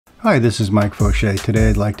Hi, this is Mike Fauché.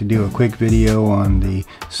 Today I'd like to do a quick video on the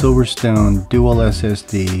Silverstone Dual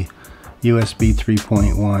SSD USB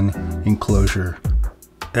 3.1 enclosure.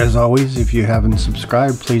 As always, if you haven't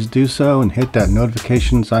subscribed, please do so and hit that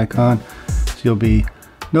notifications icon so you'll be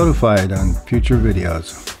notified on future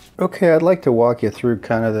videos. Okay, I'd like to walk you through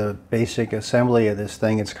kind of the basic assembly of this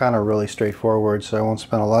thing. It's kind of really straightforward, so I won't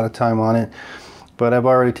spend a lot of time on it. But I've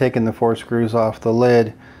already taken the 4 screws off the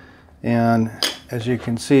lid, and as you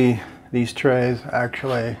can see, these trays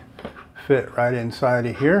actually fit right inside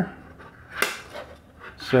of here.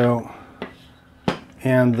 So,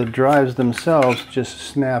 and the drives themselves just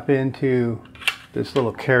snap into this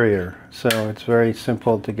little carrier. So it's very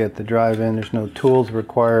simple to get the drive in. There's no tools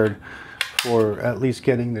required for at least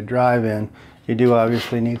getting the drive in. You do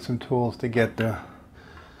obviously need some tools to get the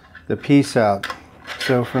piece out.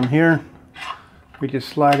 So from here, we just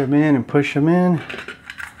slide them in and push them in.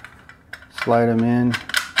 Slide them in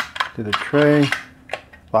to the tray,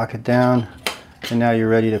 lock it down, and now you're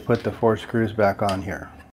ready to put the 4 screws back on here.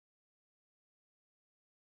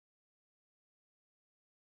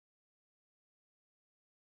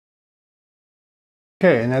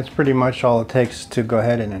 Okay, and that's pretty much all it takes to go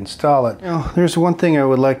ahead and install it. Now, there's one thing I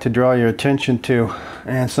would like to draw your attention to,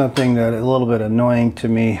 and something that is a little bit annoying to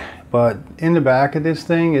me, but in the back of this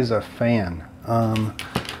thing is a fan.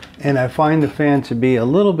 And I find the fan to be a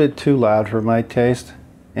little bit too loud for my taste.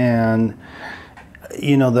 And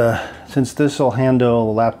you know, since this will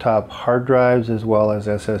handle laptop hard drives as well as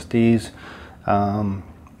SSDs,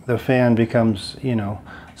 the fan becomes, you know,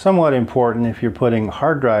 somewhat important if you're putting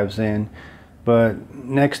hard drives in, but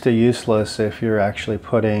next to useless if you're actually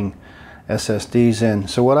putting SSDs in.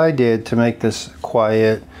 So what I did to make this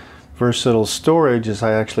quiet, versatile storage is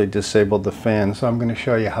I actually disabled the fan. So I'm going to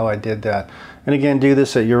show you how I did that. And again, do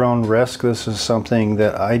this at your own risk. This is something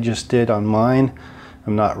that I just did on mine.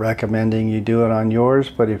 I'm not recommending you do it on yours,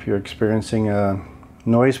 but if you're experiencing a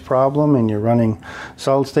noise problem and you're running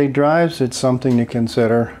solid state drives, it's something to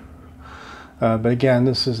consider. But again,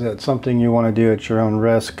 this is something you want to do at your own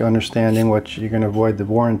risk, understanding what you're going to avoid the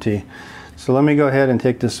warranty. So let me go ahead and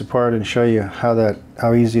take this apart and show you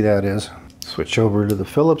how easy that is. Switch over to the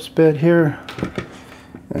Phillips bit here,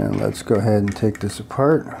 and let's go ahead and take this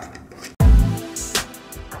apart.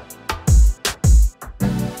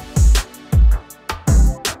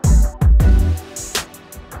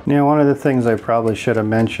 Now, one of the things I probably should have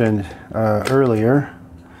mentioned earlier,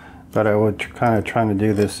 but I would kind of trying to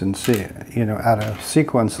do this and see, you know, out of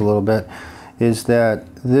sequence a little bit, is that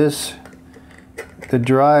the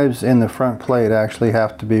drives in the front plate actually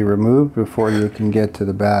have to be removed before you can get to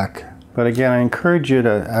the back. But again, I encourage you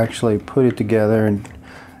to actually put it together and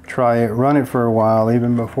try it, run it for a while,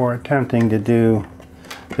 even before attempting to do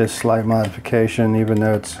this slight modification, even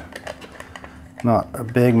though it's not a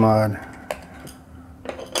big mod.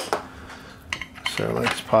 So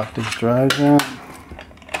let's pop these drives out.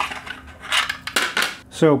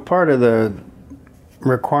 So part of the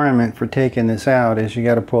requirement for taking this out is you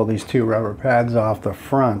got to pull these 2 rubber pads off the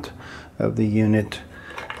front of the unit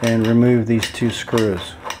and remove these 2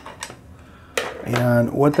 screws.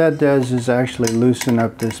 And what that does is actually loosen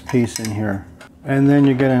up this piece in here. And then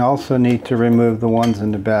you're going to also need to remove the ones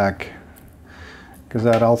in the back, because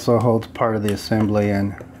that also holds part of the assembly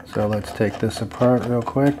in. So let's take this apart real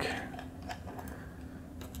quick.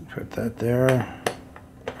 Put that there.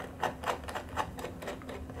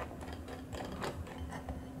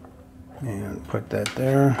 And put that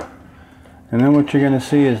there. And then what you're going to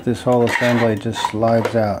see is this whole assembly just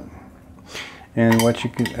slides out. And what you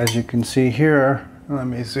can, as you can see here, let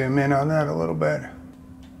me zoom in on that a little bit.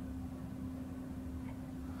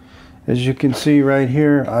 As you can see right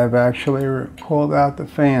here, I've actually pulled out the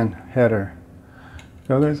fan header.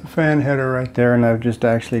 So there's a fan header right there, and I've just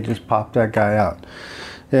popped that guy out.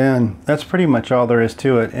 And that's pretty much all there is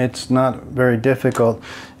to it. It's not very difficult.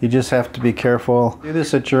 You just have to be careful. Do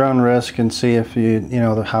this at your own risk and see if you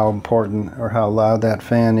know how important or how loud that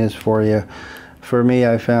fan is for you. For me,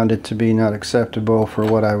 I found it to be not acceptable for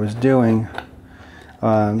what I was doing,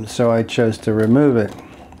 so I chose to remove it.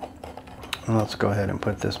 Let's go ahead and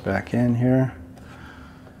put this back in here.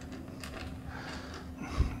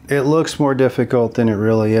 It looks more difficult than it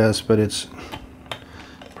really is, but it's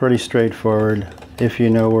pretty straightforward if you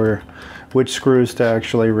know which screws to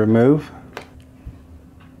actually remove.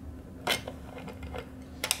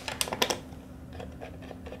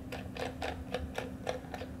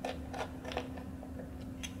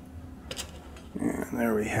 And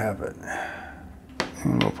there we have it.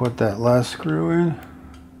 And we'll put that last screw in.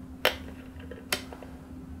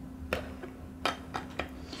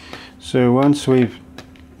 So once we've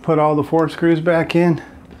put all the 4 screws back in,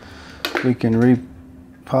 we can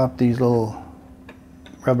pop these little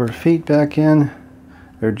rubber feet back in.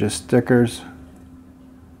 They're just stickers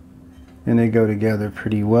and they go together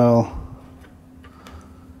pretty well.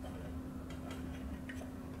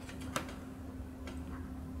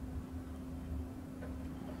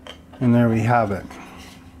 And there we have it.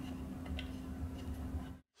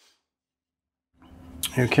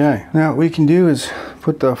 Okay, now what we can do is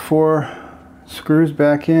put the 4 screws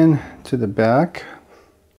back in to the back.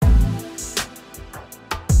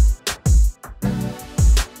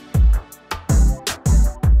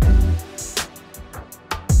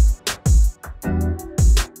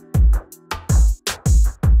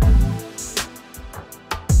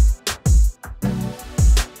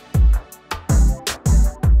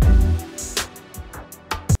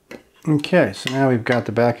 Okay, so now we've got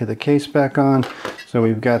the back of the case back on. So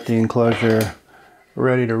we've got the enclosure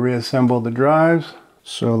ready to reassemble the drives.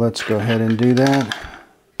 So let's go ahead and do that.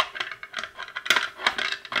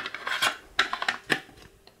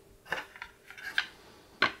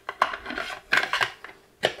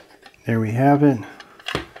 There we have it.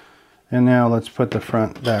 And now let's put the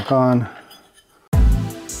front back on.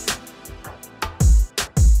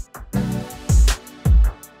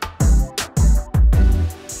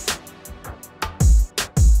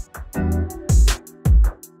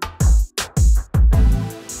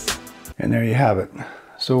 And there you have it.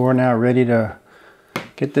 So we're now ready to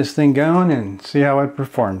get this thing going and see how it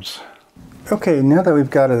performs. Okay, now that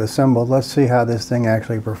we've got it assembled, let's see how this thing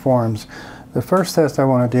actually performs. The first test I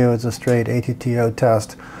want to do is a straight ATTO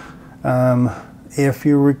test. If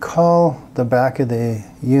you recall the back of the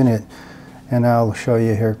unit, and I'll show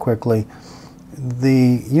you here quickly,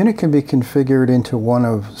 the unit can be configured into one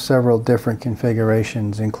of several different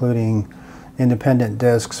configurations, including independent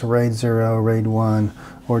disks, RAID 0, RAID 1,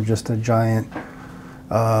 or just a giant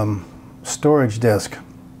storage disk.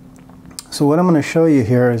 So what I'm going to show you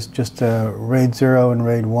here is just RAID 0 and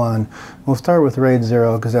RAID 1. We'll start with RAID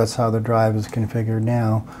 0 because that's how the drive is configured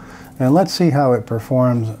now. And let's see how it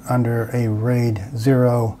performs under a RAID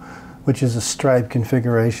 0, which is a stripe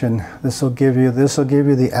configuration. This will give you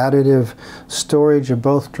the additive storage of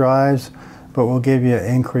both drives, but will give you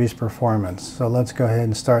increased performance. So let's go ahead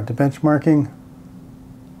and start the benchmarking.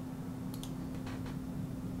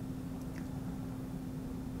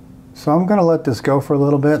 So I'm going to let this go for a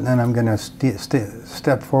little bit, and then I'm going to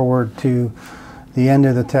step forward to the end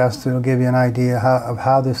of the test. It'll give you an idea of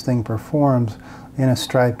how this thing performs in a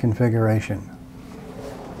stripe configuration.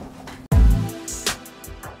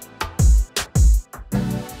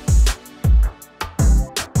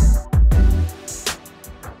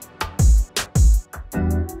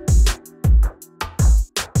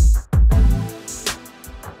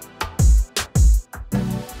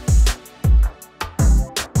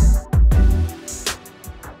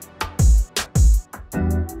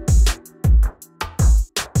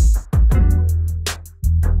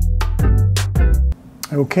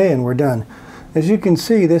 Okay, and we're done. As you can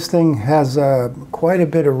see, this thing has quite a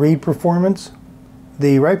bit of read performance.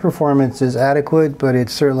 The write performance is adequate, but it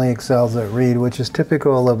certainly excels at read, which is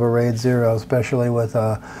typical of a RAID 0, especially with what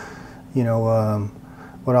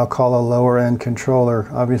I'll call a lower end controller.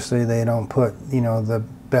 Obviously, they don't put the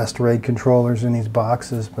best RAID controllers in these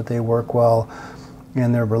boxes, but they work well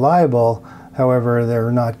and they're reliable. However,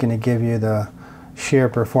 they're not going to give you the sheer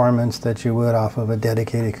performance that you would off of a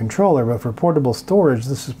dedicated controller. But for portable storage,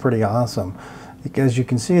 this is pretty awesome. Because you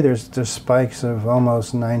can see there's spikes of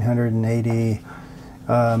almost 980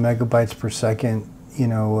 megabytes per second,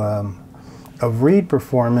 of read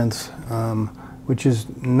performance, which is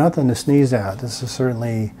nothing to sneeze at. This is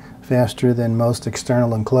certainly faster than most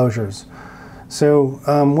external enclosures. So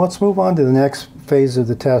let's move on to the next phase of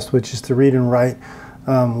the test, which is to read and write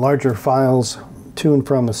larger files to and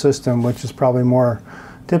from the system, which is probably more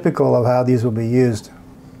typical of how these will be used.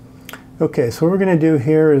 Okay, so what we're going to do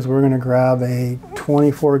here is we're going to grab a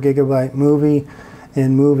 24 gigabyte movie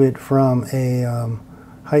and move it from a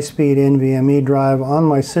high-speed NVMe drive on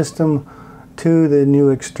my system to the new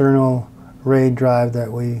external RAID drive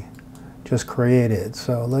that we just created.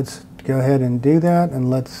 So let's go ahead and do that, and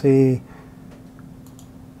let's see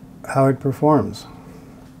how it performs.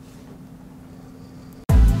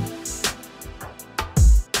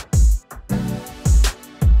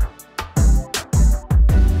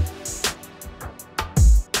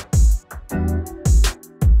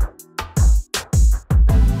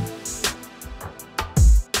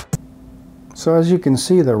 So as you can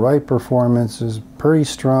see, the write performance is pretty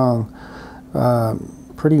strong.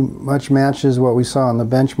 Pretty much matches what we saw on the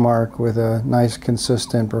benchmark with a nice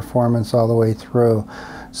consistent performance all the way through.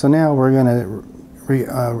 So now we're going to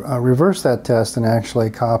reverse that test and actually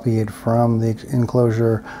copy it from the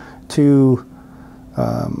enclosure to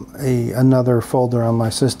another folder on my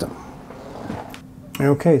system.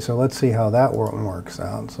 Okay, so let's see how that one works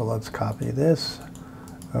out. So let's copy this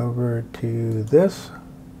over to this.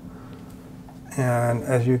 And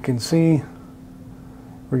as you can see,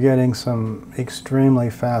 we're getting some extremely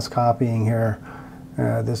fast copying here.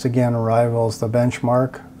 This again rivals the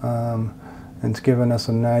benchmark. And it's given us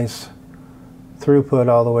a nice throughput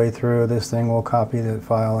all the way through. This thing will copy the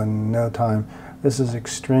file in no time. This is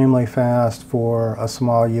extremely fast for a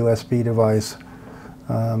small USB device.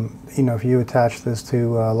 You know, if you attach this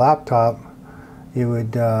to a laptop, you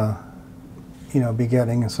would be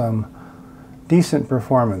getting some decent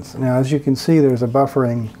performance. Now, as you can see, there's a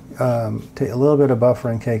buffering, a little bit of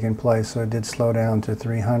buffering taking place, so it did slow down to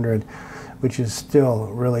 300, which is still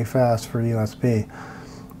really fast for USB.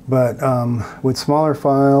 But with smaller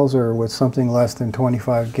files or with something less than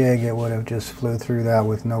 25 gig, it would have just flew through that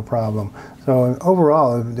with no problem. So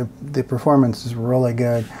overall, the performance is really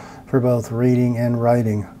good for both reading and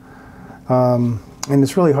writing. And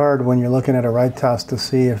it's really hard when you're looking at a write test to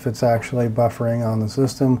see if it's actually buffering on the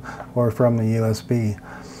system or from the USB.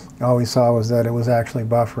 All we saw was that it was actually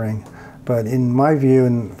buffering. But in my view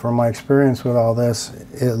and from my experience with all this,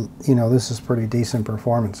 this is pretty decent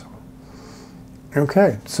performance.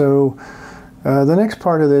 Okay, so the next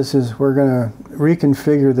part of this is we're going to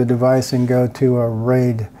reconfigure the device and go to a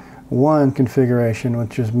RAID 1 configuration,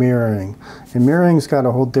 which is mirroring. And mirroring's got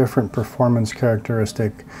a whole different performance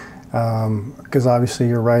characteristic because obviously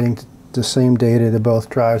you're writing the same data to both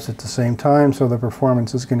drives at the same time, so the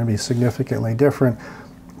performance is going to be significantly different.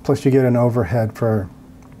 Plus you get an overhead for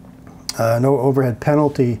no overhead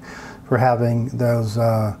penalty for having those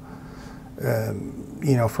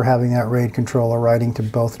for having that RAID controller writing to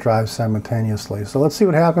both drives simultaneously. So let's see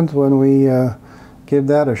what happens when we give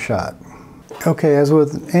that a shot. Okay, as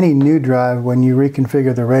with any new drive, when you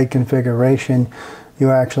reconfigure the RAID configuration,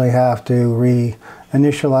 you actually have to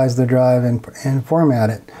reinitialize the drive and format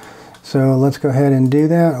it. So let's go ahead and do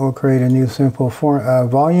that. We'll create a new simple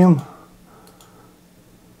volume.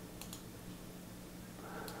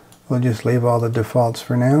 We'll just leave all the defaults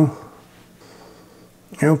for now.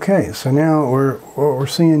 Okay, so now what we're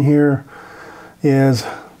seeing here is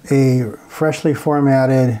a freshly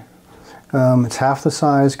formatted, it's half the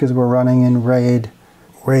size because we're running in RAID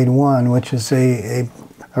 1, which is a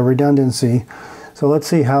redundancy. So let's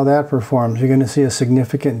see how that performs. You're going to see a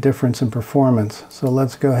significant difference in performance. So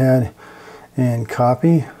let's go ahead and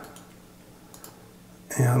copy,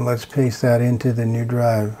 and let's paste that into the new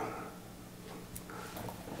drive.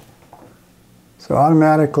 So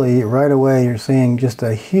automatically, right away, you're seeing just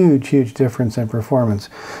a huge difference in performance.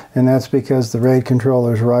 And that's because the RAID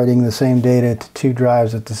controller is writing the same data to two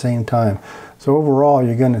drives at the same time. So overall,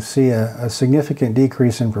 you're going to see a significant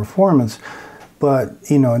decrease in performance. But,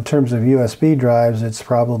 in terms of USB drives, it's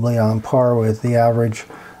probably on par with the average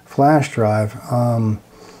flash drive.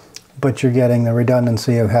 But you're getting the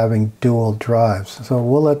redundancy of having dual drives. So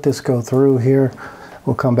we'll let this go through here.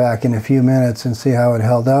 We'll come back in a few minutes and see how it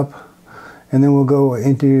held up. And then we'll go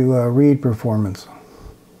into read performance.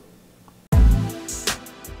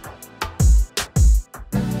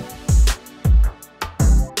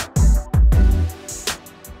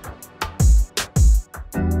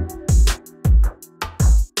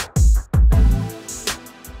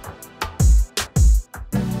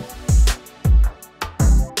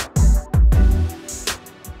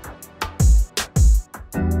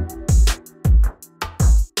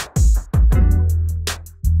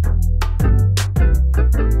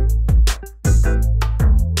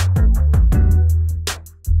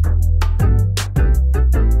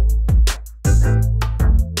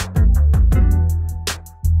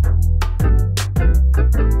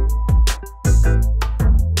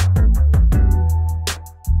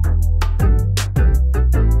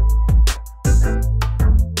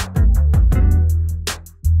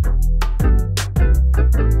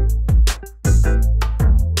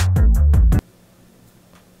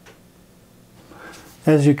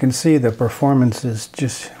 As you can see, the performance is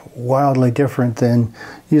just wildly different than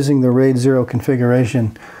using the RAID 0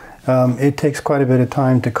 configuration. It takes quite a bit of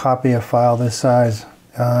time to copy a file this size.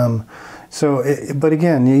 But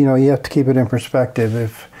again, you have to keep it in perspective.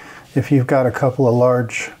 If you've got a couple of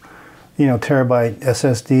large, terabyte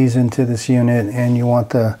SSDs into this unit, and you want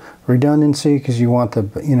the redundancy because you want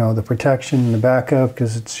the protection and the backup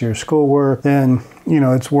because it's your schoolwork, then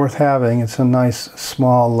it's worth having. It's a nice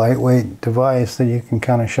small lightweight device that you can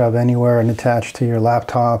kind of shove anywhere and attach to your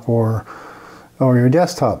laptop or your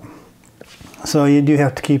desktop. So you do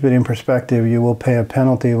have to keep it in perspective. You will pay a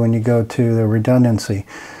penalty when you go to the redundancy.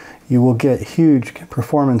 You will get huge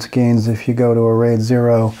performance gains if you go to a RAID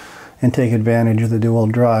 0 and take advantage of the dual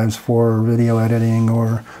drives for video editing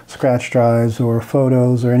or scratch drives or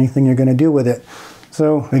photos or anything you're going to do with it.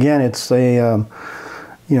 So again, it's a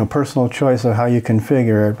personal choice of how you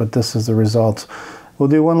configure it, but this is the results. We'll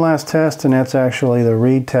do one last test, and that's actually the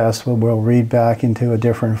read test. We'll read back into a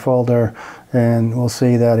different folder, and we'll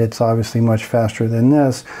see that it's obviously much faster than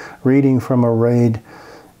this. Reading from a RAID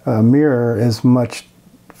mirror is much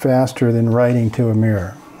faster than writing to a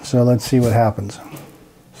mirror. So let's see what happens.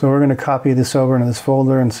 So we're going to copy this over into this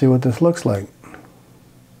folder and see what this looks like.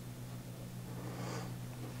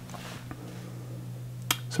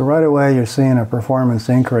 So right away you're seeing a performance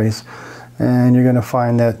increase, and you're going to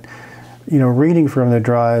find that reading from the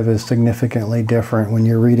drive is significantly different when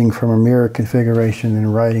you're reading from a mirror configuration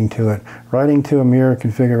than writing to it. Writing to a mirror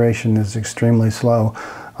configuration is extremely slow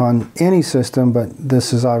on any system, but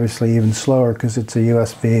this is obviously even slower because it's a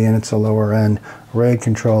USB and it's a lower end RAID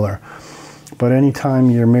controller. But anytime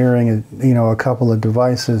you're mirroring a couple of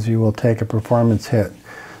devices, you will take a performance hit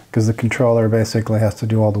because the controller basically has to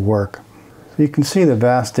do all the work. So you can see the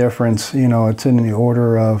vast difference. It's in the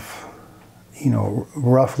order of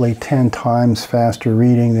roughly 10 times faster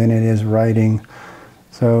reading than it is writing.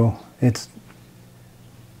 So it's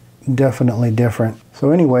definitely different.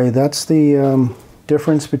 So anyway, that's the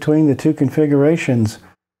difference between the two configurations.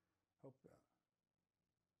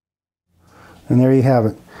 And there you have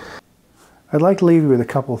it. I'd like to leave you with a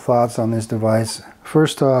couple of thoughts on this device.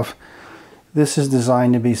 First off, this is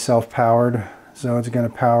designed to be self-powered, so it's going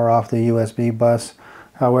to power off the USB bus.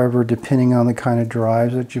 However, depending on the kind of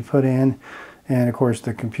drives that you put in, and of course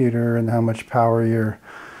the computer and how much power your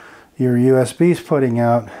USB is putting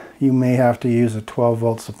out, you may have to use a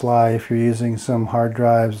 12-volt supply if you're using some hard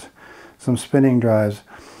drives, some spinning drives.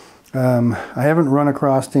 I haven't run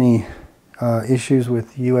across any issues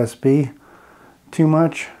with USB too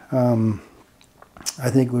much. I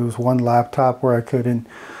think there was one laptop where I couldn't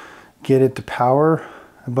get it to power,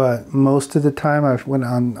 but most of the time I've went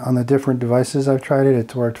on the different devices I've tried it,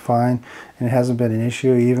 it's worked fine, and it hasn't been an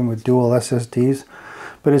issue even with dual SSDs.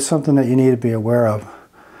 But it's something that you need to be aware of.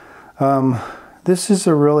 This is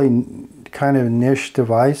a really kind of niche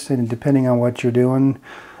device, and depending on what you're doing,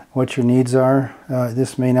 what your needs are,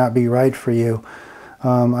 this may not be right for you.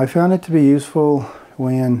 I found it to be useful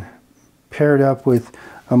when paired up with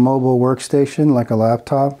a mobile workstation like a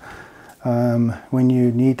laptop. When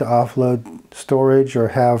you need to offload storage or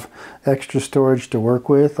have extra storage to work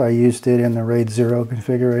with, I used it in the RAID 0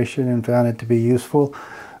 configuration and found it to be useful.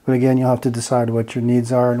 But again, you'll have to decide what your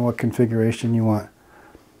needs are and what configuration you want.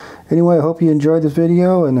 Anyway, I hope you enjoyed this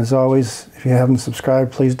video, and as always, if you haven't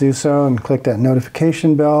subscribed, please do so and click that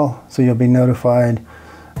notification bell so you'll be notified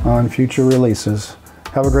on future releases.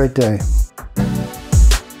 Have a great day.